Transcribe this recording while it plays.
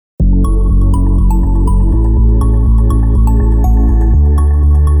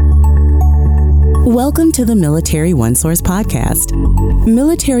Welcome to the Military OneSource podcast.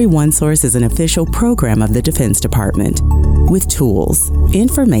 Military OneSource is an official program of the Defense Department with tools,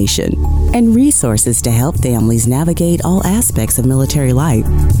 information, and resources to help families navigate all aspects of military life.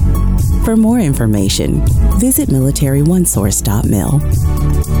 For more information, visit militaryonesource.mil.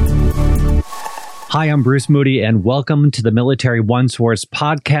 Hi, I'm Bruce Moody, and welcome to the Military OneSource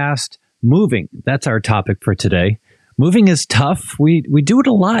podcast. Moving, that's our topic for today. Moving is tough. We do it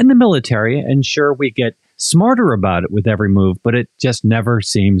a lot in the military, and sure, we get smarter about it with every move, but it just never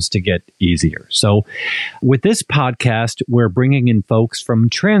seems to get easier. So with this podcast, we're bringing in folks from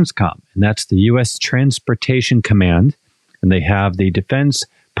TRANSCOM, and that's the U.S. Transportation Command, and they have the Defense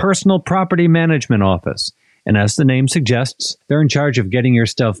Personal Property Management Office. And as the name suggests, they're in charge of getting your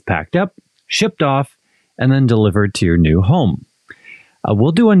stuff packed up, shipped off, and then delivered to your new home.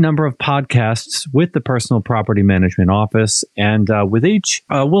 We'll do a number of podcasts with the Personal Property Management Office, and with each,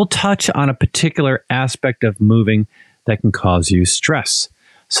 we'll touch on a particular aspect of moving that can cause you stress.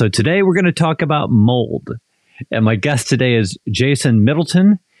 So today we're going to talk about mold. And my guest today is Jason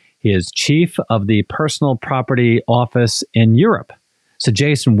Middleton. He is Chief of the Personal Property Office in Europe. So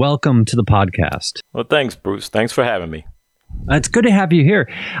Jason, welcome to the podcast. Well, thanks, Bruce. Thanks for having me. It's good to have you here.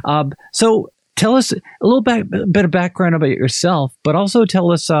 So tell us a little bit of background about yourself, but also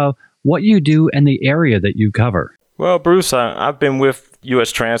tell us what you do and the area that you cover. Well, Bruce, I've been with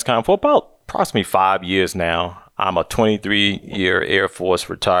U.S. TRANSCOM for about approximately 5 years now. I'm a 23-year Air Force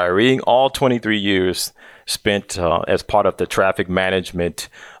retiree, all 23 years spent as part of the traffic management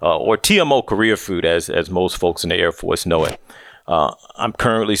or TMO career field, as most folks in the Air Force know it. I'm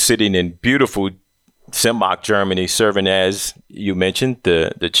currently sitting in beautiful Sembach, Germany, serving as, you mentioned,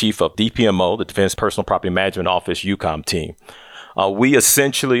 the chief of DPMO, the Defense Personal Property Management Office EUCOM team. We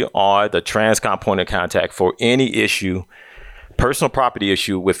essentially are the TRANSCOM point of contact for any issue, personal property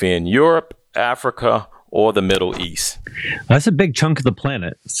issue within Europe, Africa, or the Middle East. That's a big chunk of the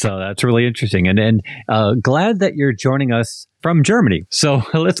planet, so that's really interesting. And glad that you're joining us from Germany. So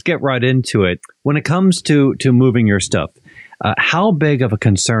let's get right into it. When it comes to moving your stuff, how big of a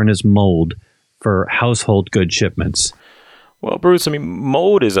concern is mold for household good shipments? Well, Bruce,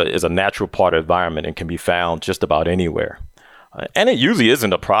 mold is a natural part of the environment and can be found just about anywhere. And it usually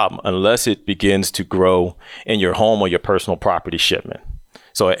isn't a problem unless it begins to grow in your home or your personal property shipment.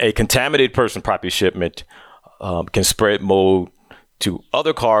 So a contaminated personal property shipment can spread mold to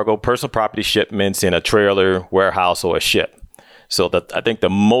other cargo, personal property shipments in a trailer, warehouse, or a ship. So I think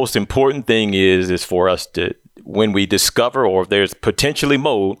the most important thing is for us to, when we discover or if there's potentially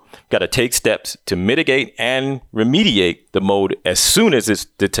mold, got to take steps to mitigate and remediate the mold as soon as it's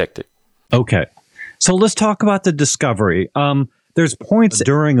detected. Okay. So let's talk about the discovery. There's points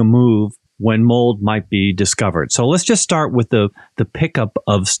during a move when mold might be discovered. So let's just start with the pickup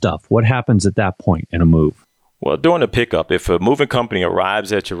of stuff. What happens at that point in a move? Well, during the pickup, if a moving company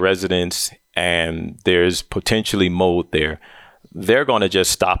arrives at your residence and there's potentially mold there, they're going to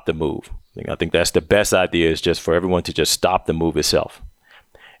just stop the move. I think that's the best idea, is just for everyone to just stop the move itself.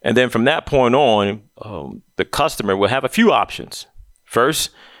 And then from that point on, the customer will have a few options.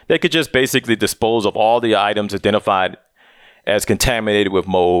 First, they could just basically dispose of all the items identified as contaminated with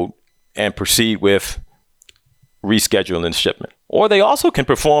mold and proceed with rescheduling shipment. Or they also can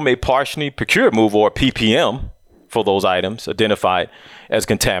perform a partially procured move, or PPM, for those items identified as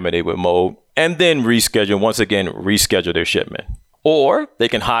contaminated with mold, and then reschedule their shipment. Or they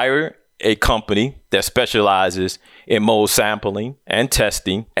can hire a company that specializes in mold sampling and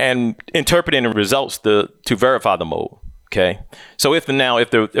testing and interpreting the results to verify the mold. Okay. So if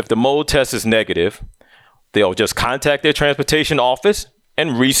the mold test is negative, they'll just contact their transportation office and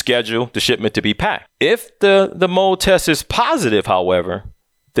reschedule the shipment to be packed. If the mold test is positive, however,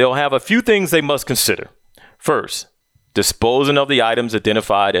 they'll have a few things they must consider. First, disposing of the items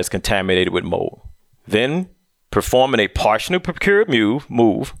identified as contaminated with mold. Then performing a partially procured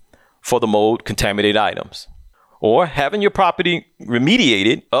move for the mold contaminated items, or having your property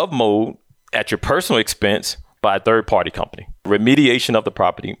remediated of mold at your personal expense by a third-party company. Remediation of the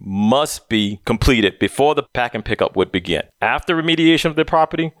property must be completed before the pack and pickup would begin. After remediation of the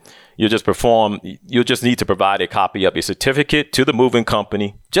property, you'll just need to provide a copy of your certificate to the moving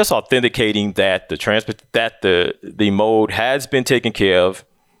company, just authenticating that the mold has been taken care of.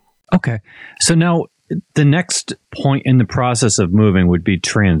 Okay. So now the next point in the process of moving would be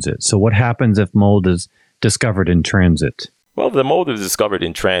transit. So what happens if mold is discovered in transit? Well, if the mold is discovered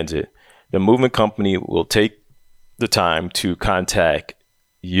in transit, the moving company will take the time to contact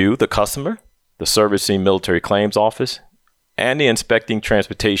you, the customer, the servicing military claims office, and the inspecting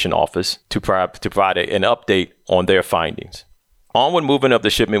transportation office to provide an update on their findings. Onward movement of the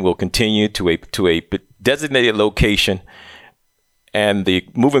shipment will continue to a designated location, and the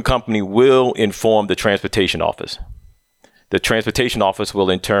moving company will inform the transportation office. The transportation office will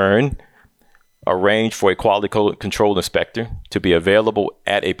in turn arrange for a quality control inspector to be available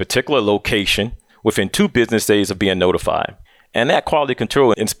at a particular location within 2 business days of being notified. And that quality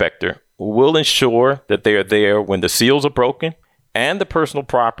control inspector will ensure that they are there when the seals are broken and the personal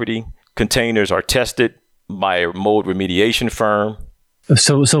property containers are tested by a mold remediation firm.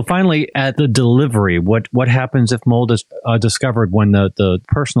 So finally, at the delivery, what happens if mold is discovered when the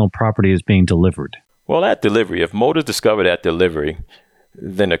personal property is being delivered? Well, at delivery, if mold is discovered at delivery,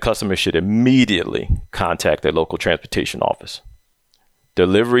 then the customer should immediately contact their local transportation office.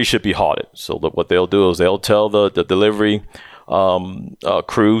 Delivery should be halted. So what they'll do is they'll tell the delivery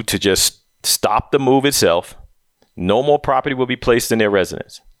crew to just stop the move itself. No more property will be placed in their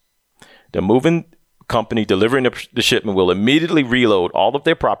residence. The moving company delivering the shipment will immediately reload all of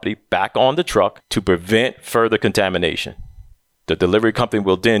their property back on the truck to prevent further contamination. The delivery company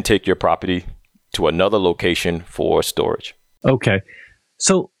will then take your property to another location for storage. Okay.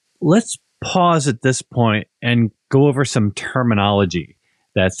 So let's pause at this point and go over some terminology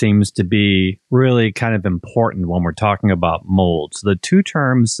that seems to be really kind of important when we're talking about mold. So the 2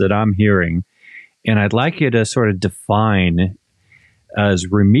 terms that I'm hearing, and I'd like you to sort of define as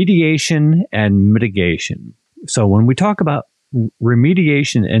remediation and mitigation. So when we talk about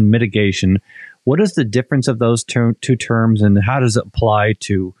remediation and mitigation, what is the difference of those 2 terms, and how does it apply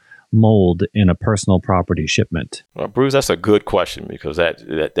to mold in a personal property shipment? Well, Bruce, that's a good question, because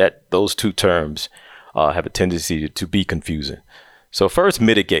that those 2 terms have a tendency to be confusing. So first,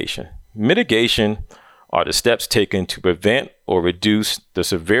 mitigation. Mitigation are the steps taken to prevent or reduce the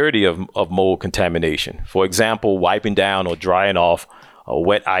severity of mold contamination. For example, wiping down or drying off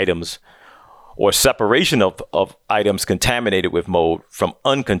wet items, or separation of items contaminated with mold from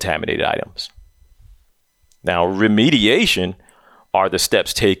uncontaminated items. Now, remediation are the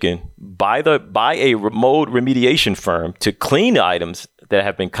steps taken by a mold remediation firm to clean the items that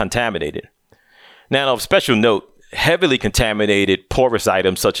have been contaminated. Now, of special note, heavily contaminated porous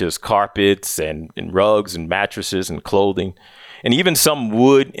items such as carpets and rugs and mattresses and clothing, and even some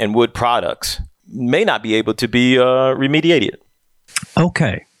wood and wood products may not be able to be remediated.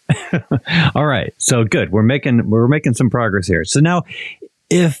 Okay. All right. So good. We're making some progress here. So now,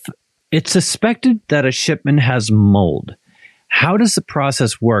 if it's suspected that a shipment has mold, how does the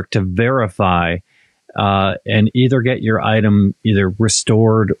process work to verify and either get your item either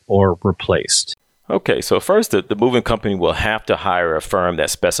restored or replaced? Okay, so first, the moving company will have to hire a firm that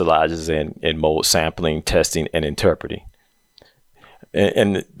specializes in mold sampling, testing, and interpreting.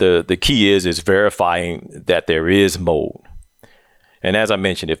 And the key is verifying that there is mold. And as I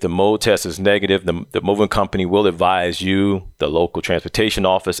mentioned, if the mold test is negative, the moving company will advise you, the local transportation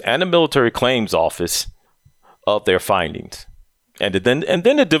office, and the military claims office of their findings. And then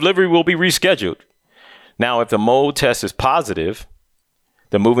the delivery will be rescheduled. Now, if the mold test is positive,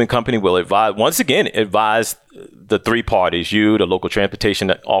 the moving company will advise the 3 parties, you, the local transportation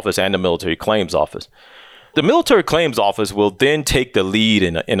office, and the military claims office. The military claims office will then take the lead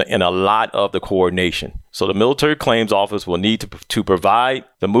in a lot of the coordination. So the military claims office will need to provide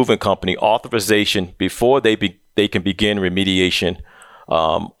the moving company authorization before they can begin remediation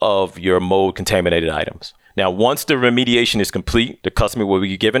of your mold contaminated items. Now, once the remediation is complete, the customer will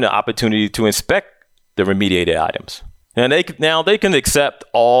be given the opportunity to inspect the remediated items. And they can accept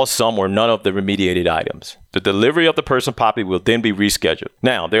all, some, or none of the remediated items. The delivery of the personal property will then be rescheduled.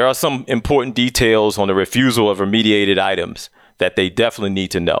 Now, there are some important details on the refusal of remediated items that they definitely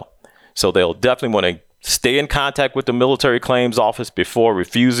need to know. So they'll definitely want to stay in contact with the military claims office before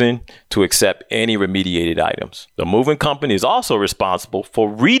refusing to accept any remediated items. The moving company is also responsible for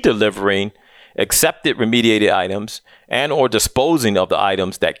redelivering accepted remediated items and or disposing of the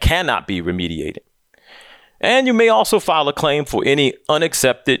items that cannot be remediated. And you may also file a claim for any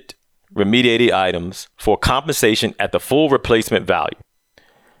unaccepted remediated items for compensation at the full replacement value.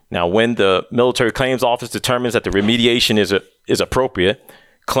 Now, when the military claims office determines that the remediation is appropriate,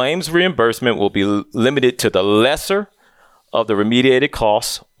 claims reimbursement will be limited to the lesser of the remediated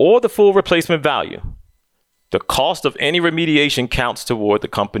costs or the full replacement value. The cost of any remediation counts toward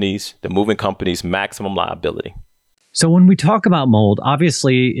the moving company's maximum liability. So when we talk about mold,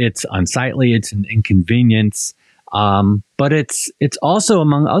 obviously it's unsightly, it's an inconvenience, but it's also,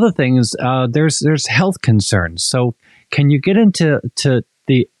 among other things, there's health concerns. So can you get into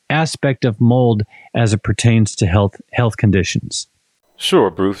the aspect of mold as it pertains to health conditions?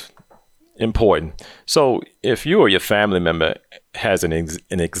 Sure, Bruce. important. So if you or your family member has an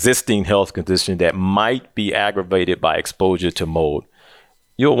existing health condition that might be aggravated by exposure to mold,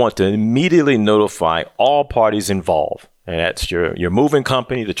 you'll want to immediately notify all parties involved. And that's your moving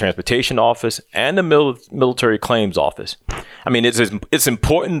company, the transportation office, and the military claims office. I mean, it's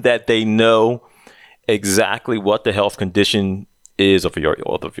important that they know exactly what the health condition is of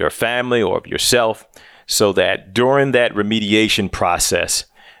your family or of yourself, so that during that remediation process,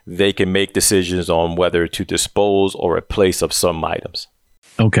 they can make decisions on whether to dispose or replace of some items.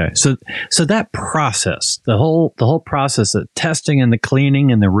 Okay, so that process, the whole process of testing and the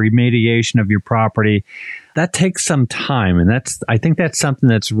cleaning and the remediation of your property, that takes some time, and I think that's something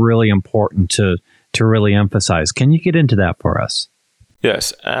that's really important to really emphasize. Can you get into that for us?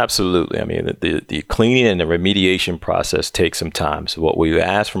 Yes, absolutely. I mean, the cleaning and the remediation process takes some time. So what we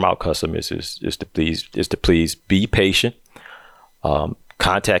ask from our customers is to please be patient.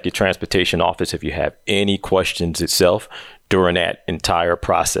 Contact your transportation office if you have any questions itself during that entire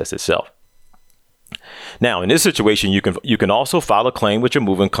process itself. Now, in this situation, you can also file a claim with your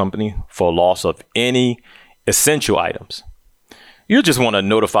moving company for loss of any essential items. You just want to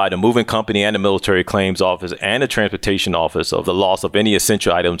notify the moving company and the military claims office and the transportation office of the loss of any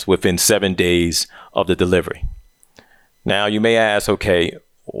essential items within 7 days of the delivery. Now, you may ask, okay,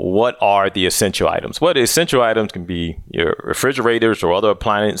 what are the essential items? Well, the essential items can be your refrigerators or other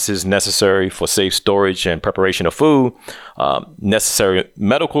appliances necessary for safe storage and preparation of food, necessary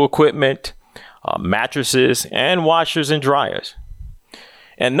medical equipment, mattresses, and washers and dryers.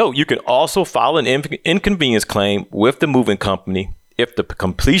 And note, you can also file an inconvenience claim with the moving company if the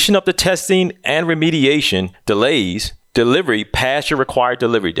completion of the testing and remediation delays delivery past your required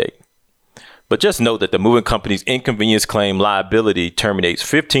delivery date. But just note that the moving company's inconvenience claim liability terminates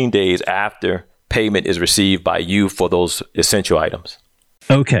 15 days after payment is received by you for those essential items.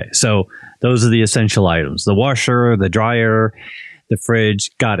 Okay, so those are the essential items: the washer, the dryer, the fridge.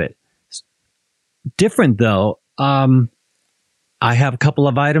 Got it. Different though. I have a couple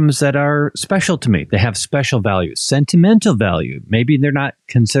of items that are special to me. They have special value, sentimental value. Maybe they're not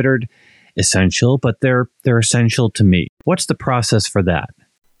considered essential, but they're essential to me. What's the process for that?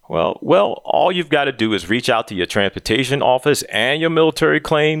 Well, all you've got to do is reach out to your transportation office and your military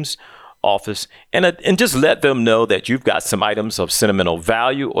claims office and just let them know that you've got some items of sentimental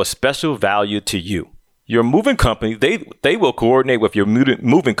value or special value to you. Your moving company, they will coordinate with your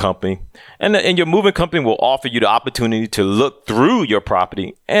moving company, and your moving company will offer you the opportunity to look through your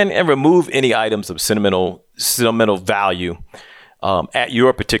property and remove any items of sentimental value at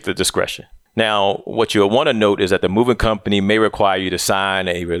your particular discretion. Now, what you'll want to note is that the moving company may require you to sign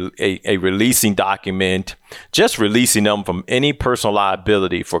a releasing document, just releasing them from any personal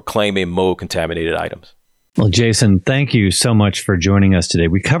liability for claiming mold-contaminated items. Well, Jason, thank you so much for joining us today.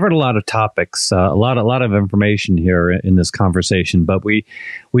 We covered a lot of topics, a lot of information here in this conversation, but we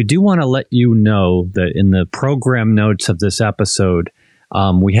do want to let you know that in the program notes of this episode,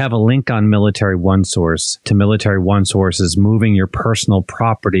 we have a link on Military OneSource to Military OneSource's Moving Your Personal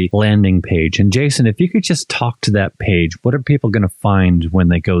Property landing page. And Jason, if you could just talk to that page, what are people going to find when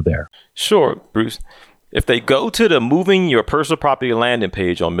they go there? Sure, Bruce. If they go to the Moving Your Personal Property landing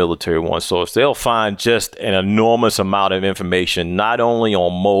page on Military OneSource, they'll find just an enormous amount of information, not only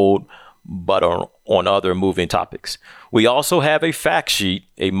on mold, but on other moving topics. We also have a fact sheet,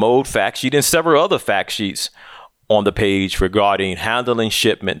 a mold fact sheet, and several other fact sheets on the page regarding handling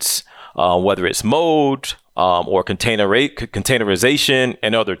shipments, whether it's mold or containerization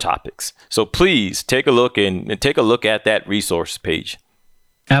and other topics. So please take a look and take a look at that resource page.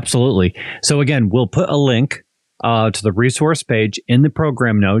 Absolutely. So again, we'll put a link to the resource page in the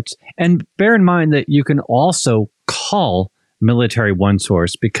program notes. And bear in mind that you can also call Military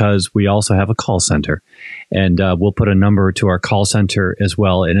OneSource because we also have a call center. And we'll put a number to our call center as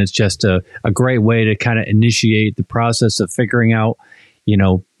well. And it's just a great way to kind of initiate the process of figuring out,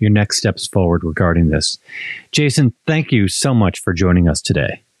 your next steps forward regarding this. Jason, thank you so much for joining us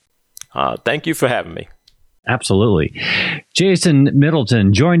today. Thank you for having me. Absolutely. Jason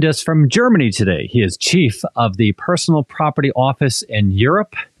Middleton joined us from Germany today. He is chief of the Personal Property Office in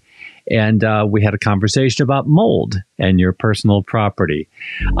Europe. And we had a conversation about mold and your personal property.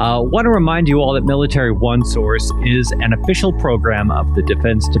 Want to remind you all that Military OneSource is an official program of the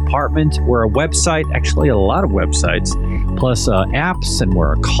Defense Department. We're a website, actually a lot of websites, plus apps, and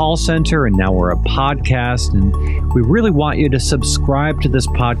we're a call center, and now we're a podcast. And we really want you to subscribe to this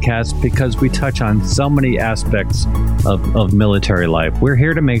podcast because we touch on so many aspects of military life. We're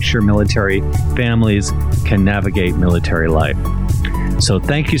here to make sure military families can navigate military life. So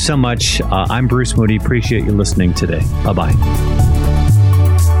thank you so much. I'm Bruce Moody. Appreciate you listening today. Bye-bye.